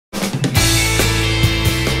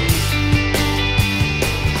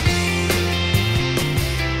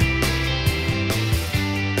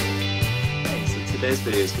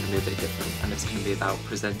video is going to be a bit different, and it's going to be about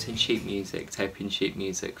presenting sheet music, taping sheet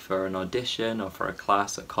music for an audition or for a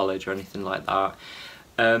class at college or anything like that.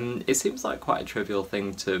 It seems like quite a trivial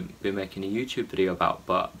thing to be making a YouTube video about,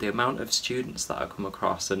 but the amount of students that I come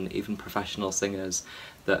across, and even professional singers,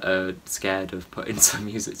 that are scared of putting some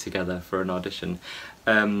music together for an audition.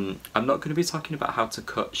 I'm not going to be talking about how to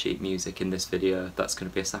cut sheet music in this video, that's going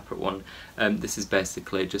to be a separate one. This is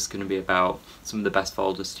basically just going to be about some of the best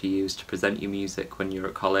folders to use to present your music when you're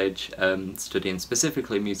at college, studying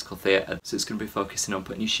specifically musical theatre. So it's going to be focusing on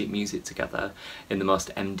putting your sheet music together in the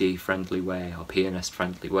most MD friendly way, or pianist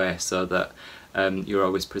friendly way, so that you're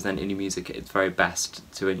always presenting your music at its very best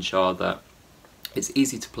to ensure that it's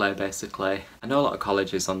easy to play, basically. I know a lot of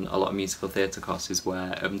colleges on a lot of musical theatre courses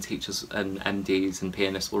where teachers and MDs and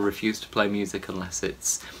pianists will refuse to play music unless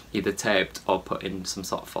it's either taped or put in some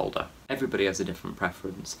sort of folder. Everybody has a different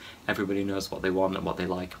preference. Everybody knows what they want and what they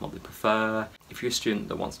like and what they prefer. If you're a student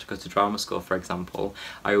that wants to go to drama school, for example,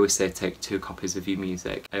 I always say take 2 copies of your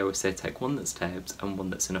music. I always say take one that's taped and one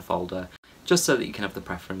that's in a folder, just so that you can have the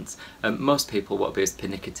preference. Most people won't be as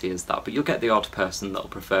pernickety as that, but you'll get the odd person that'll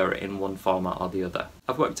prefer it in one format or the other.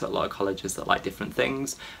 I've worked at a lot of colleges that like different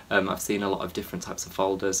things. I've seen a lot of different types of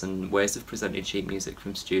folders and ways of presenting sheet music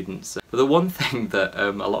from students. But the one thing that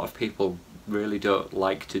a lot of people really don't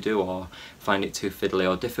like to do, or find it too fiddly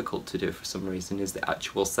or difficult to do for some reason, is the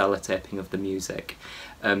actual sellotaping of the music,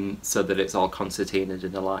 so that it's all concertinaed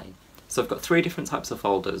in a line. So I've got 3 different types of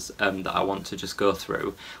folders that I want to just go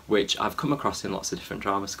through, which I've come across in lots of different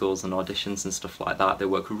drama schools and auditions and stuff like that. They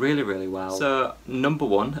work really, really well. So number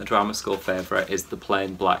 1, a drama school favourite, is the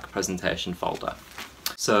plain black presentation folder.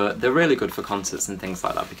 So they're really good for concerts and things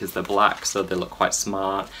like that because they're black, so they look quite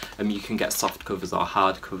smart. You can get soft covers or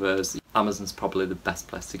hard covers. Amazon's probably the best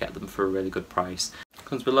place to get them for a really good price.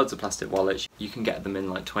 Comes with loads of plastic wallets. You can get them in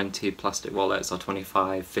like 20 plastic wallets, or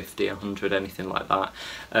 25, 50, 100, anything like that.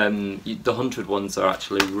 The 100 ones are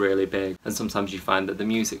actually really big, and sometimes you find that the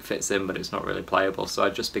music fits in but it's not really playable, so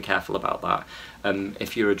I'd just be careful about that.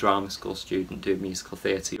 If you're a drama school student doing musical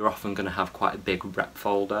theatre, you're often going to have quite a big rep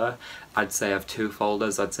folder. I'd say have 2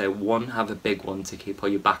 folders. I'd say one, have a big one to keep all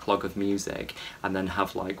your backlog of music, and then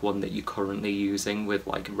have like one that you're currently using with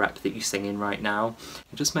like rep that you sing in right now.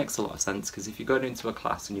 It just makes a lot of sense, because if you go into a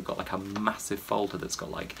class and you've got like a massive folder that's got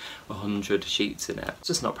like 100 sheets in it, it's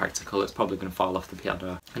just not practical. It's probably going to fall off the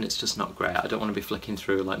piano and it's just not great. I don't want to be flicking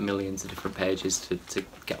through like millions of different pages to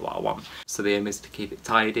get what I want. So the aim is to keep it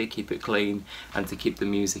tidy, keep it clean, and to keep the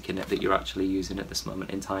music in it that you're actually using at this moment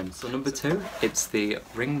in time. So number 2, it's the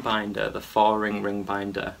ring binder, the 4-ring ring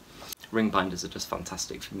binder. Ring binders are just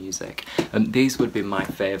fantastic for music, and these would be my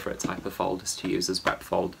favourite type of folders to use as rep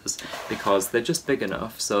folders, because they're just big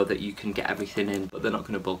enough so that you can get everything in, but they're not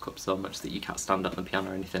going to bulk up so much that you can't stand on the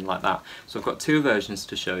piano or anything like that. So I've got 2 versions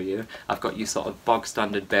to show you. I've got your sort of bog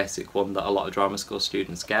standard basic one that a lot of drama school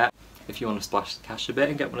students get. If you want to splash the cash a bit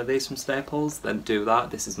and get one of these from Staples, then do that.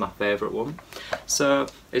 This is my favourite one. So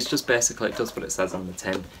it's just basically, it does what it says on the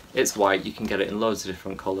tin. It's white, you can get it in loads of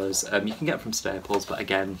different colours. You can get it from Staples, but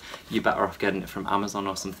again, you're better off getting it from Amazon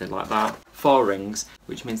or something like that. 4 rings,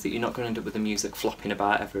 which means that you're not going to end up with the music flopping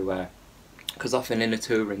about everywhere. Because often in a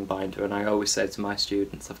 2-ring binder, and I always say to my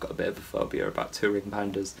students, I've got a bit of a phobia about 2-ring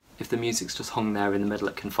binders, if the music's just hung there in the middle,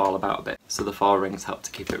 it can fall about a bit. So the 4 rings help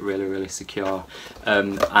to keep it really, really secure.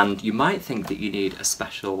 And you might think that you need a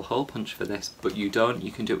special hole punch for this, but you don't.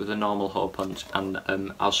 You can do it with a normal hole punch, and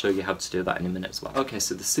I'll show you how to do that in a minute as well. Okay,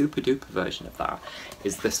 so the super duper version of that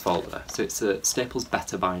is this folder. So it's a Staples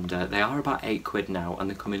Better binder. They are about £8 now,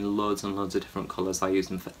 and they come in loads and loads of different colours. I use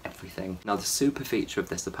them for everything. Now the super feature of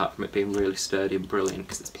this, apart from it being really sturdy and brilliant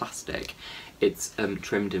because it's plastic, it's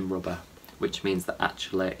trimmed in rubber, which means that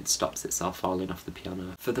actually it stops itself falling off the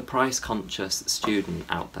piano. For the price-conscious student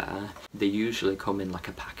out there, they usually come in like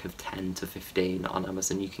a pack of 10 to 15 on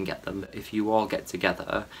Amazon. You can get them. If you all get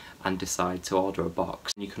together and decide to order a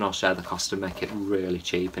box, you can all share the cost and make it really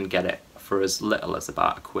cheap and get it for as little as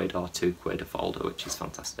about £1 or £2 a folder, which is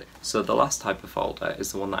fantastic. So the last type of folder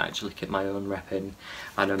is the one that I actually keep my own rep in,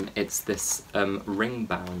 and it's this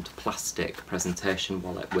ring-bound plastic presentation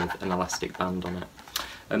wallet with an elastic band on it.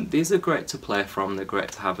 These are great to play from, they're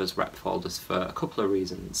great to have as rep folders for a couple of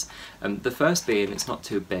reasons. The first being it's not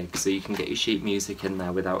too big, so you can get your sheet music in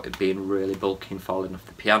there without it being really bulky and falling off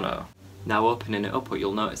the piano. Now opening it up, what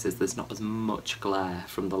you'll notice is there's not as much glare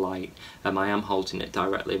from the light. I am holding it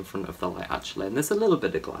directly in front of the light actually, and there's a little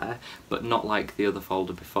bit of glare, but not like the other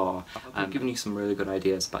folder before. I've given you some really good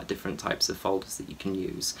ideas about different types of folders that you can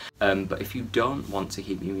use. But if you don't want to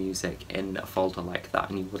keep your music in a folder like that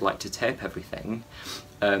and you would like to tape everything,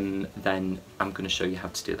 then I'm going to show you how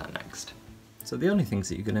to do that next. So the only things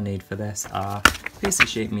that you're going to need for this are a piece of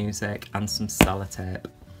sheet music and some sellotape.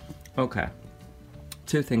 Okay,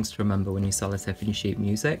 two things to remember when you're sellotaping your sheet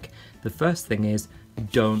music. The first thing is,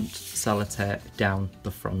 don't sellotape down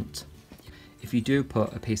the front. If you do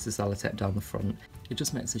put a piece of sellotape down the front, it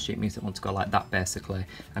just makes the sheet music want to go like that basically,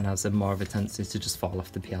 and has more of a tendency to just fall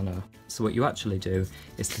off the piano. So what you actually do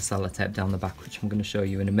is to sellotape down the back, which I'm going to show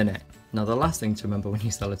you in a minute. Now the last thing to remember when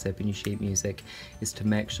you're sellotaping your sheet music is to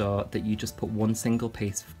make sure that you just put one single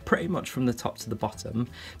piece pretty much from the top to the bottom,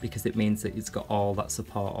 because it means that it's got all that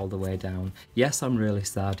support all the way down. Yes, I'm really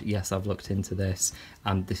sad, yes, I've looked into this,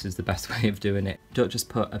 and this is the best way of doing it. Don't just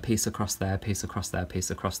put a piece across there, piece across there,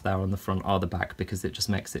 piece across there on the front or the back, because it just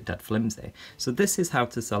makes it dead flimsy. So this is how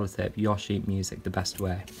to sellotape your sheet music the best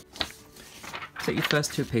way. Take your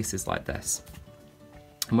first two pieces like this,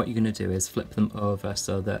 and what you're going to do is flip them over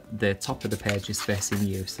so that the top of the page is facing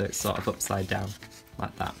you, so it's sort of upside down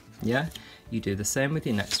like that. Yeah, you do the same with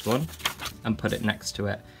your next one and put it next to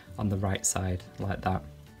it on the right side like that.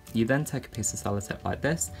 You then take a piece of sellotape like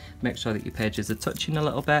this, make sure that your pages are touching a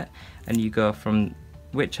little bit, and you go from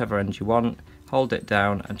whichever end you want, hold it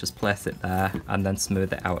down and just place it there, and then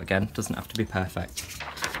smooth it out again. Doesn't have to be perfect.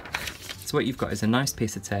 So what you've got is a nice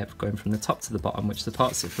piece of tape going from the top to the bottom, which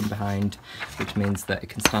supports it from behind, which means that it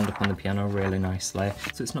can stand up on the piano really nicely.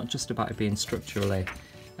 So it's not just about it being structurally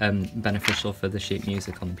beneficial for the sheet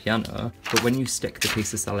music on the piano, but when you stick the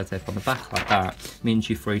piece of sellotape on the back like that, it means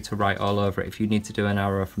you're free to write all over it. If you need to do an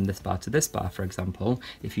arrow from this bar to this bar, for example,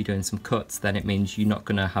 if you're doing some cuts, then it means you're not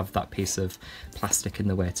going to have that piece of plastic in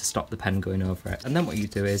the way to stop the pen going over it. And then what you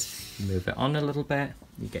do is you move it on a little bit,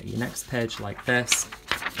 you get your next page like this,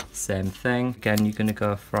 same thing. Again, you're going to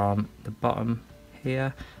go from the bottom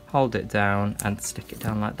here, hold it down and stick it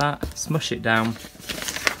down like that, smush it down,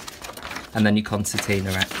 and then you concertina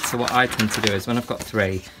it. So what I tend to do is when I've got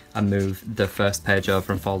three, I move the first page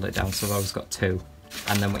over and fold it down, so I've always got two.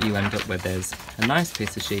 And then what you end up with is a nice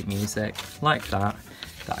piece of sheet music like that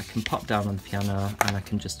I can pop down on the piano, and I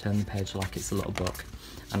can just turn the page like it's a little book.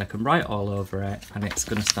 And I can write all over it, and it's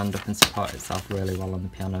going to stand up and support itself really well on the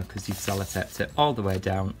piano because you've sellotaped it all the way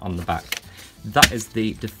down on the back. That is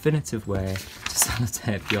the definitive way to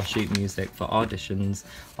sellotape your sheet music for auditions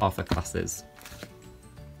or for classes.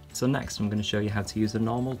 So next I'm going to show you how to use a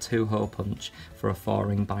normal 2-hole punch for a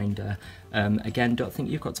 4-ring binder. Again, don't think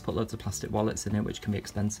you've got to put loads of plastic wallets in it, which can be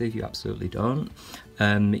expensive. You absolutely don't.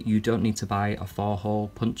 You don't need to buy a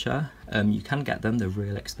 4-hole puncher. You can get them, they're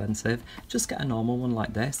really expensive. Just get a normal one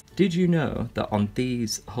like this. Did you know that on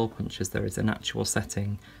these hole punchers there is an actual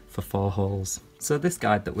setting for 4 holes? So this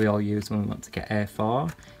guide that we all use when we want to get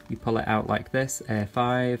A4, you pull it out like this,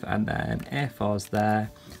 A5, and then A4's there,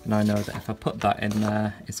 and I know that if I put that in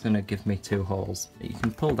there, it's going to give me 2 holes. You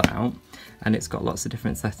can pull that out, and it's got lots of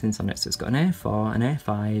different settings on it. So it's got an A4, an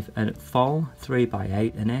A5, a full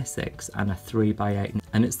 3x8, an A6, and a 3x8,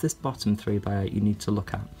 and it's this bottom 3x8 you need to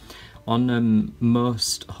look at. On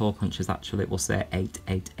most hole punches, actually, it will say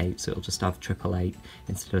 888, so it'll just have 888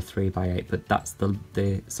 instead of 3x8, but that's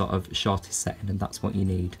the sort of shortest setting, and that's what you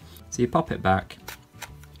need. So you pop it back,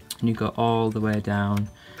 and you go all the way down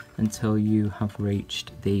until you have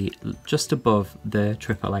reached just above the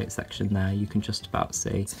 888 section there. You can just about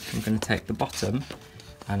see. I'm going to take the bottom,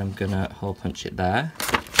 and I'm going to hole punch it there.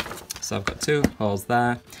 So I've got 2 holes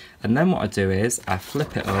there, and then what I do is I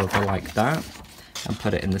flip it over like that, and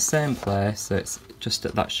put it in the same place, so it's just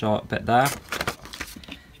at that short bit there,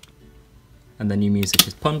 and then your music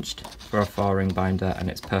is punched for a 4-ring binder, and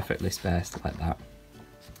it's perfectly spaced like that.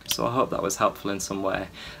 So I hope that was helpful in some way.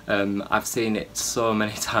 I've seen it so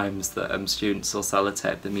many times that students will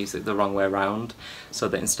sellotape the music the wrong way around, so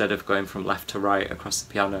that instead of going from left to right across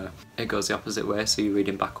the piano, it goes the opposite way, so you're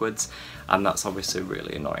reading backwards, and that's obviously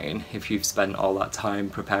really annoying. If you've spent all that time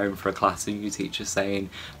preparing for a class and your teacher's saying,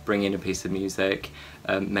 bring in a piece of music,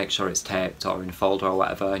 make sure it's taped or in a folder or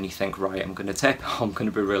whatever, and you think, right, I'm going to tape it, I'm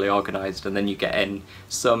going to be really organised, and then you get in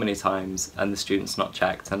so many times and the student's not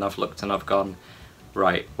checked, and I've looked and I've gone,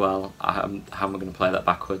 right, well, how am I going to play that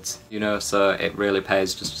backwards? You know, so it really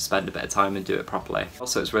pays just to spend a bit of time and do it properly.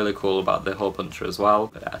 Also, it's really cool about the hole puncher as well.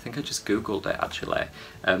 I think I just googled it actually.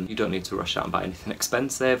 You don't need to rush out and buy anything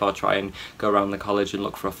expensive or try and go around the college and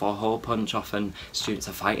look for a 4-hole punch. Often students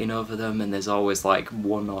are fighting over them, and there's always like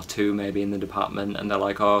 1 or 2 maybe in the department, and they're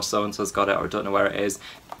like, oh, so-and-so's got it, or I don't know where it is.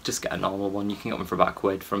 Just get a normal one. You can get one for about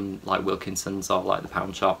 £1 from like Wilkinson's or like the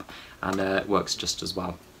pound shop, and it works just as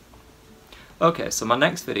well. Okay, so my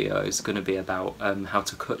next video is going to be about how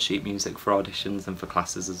to cut sheet music for auditions and for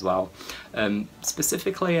classes as well.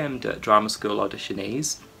 Specifically aimed at drama school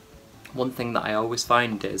auditionees. One thing that I always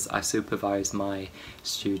find is I supervise my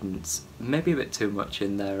students maybe a bit too much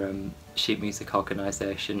in their sheet music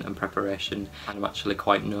organisation and preparation, and I'm actually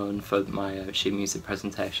quite known for my sheet music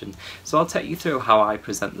presentation. So I'll take you through how I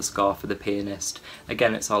present the score for The Pianist.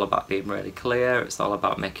 Again, it's all about being really clear, it's all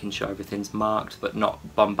about making sure everything's marked but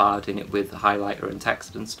not bombarding it with highlighter and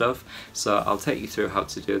text and stuff. So I'll take you through how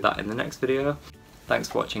to do that in the next video. Thanks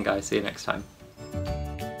for watching guys, see you next time.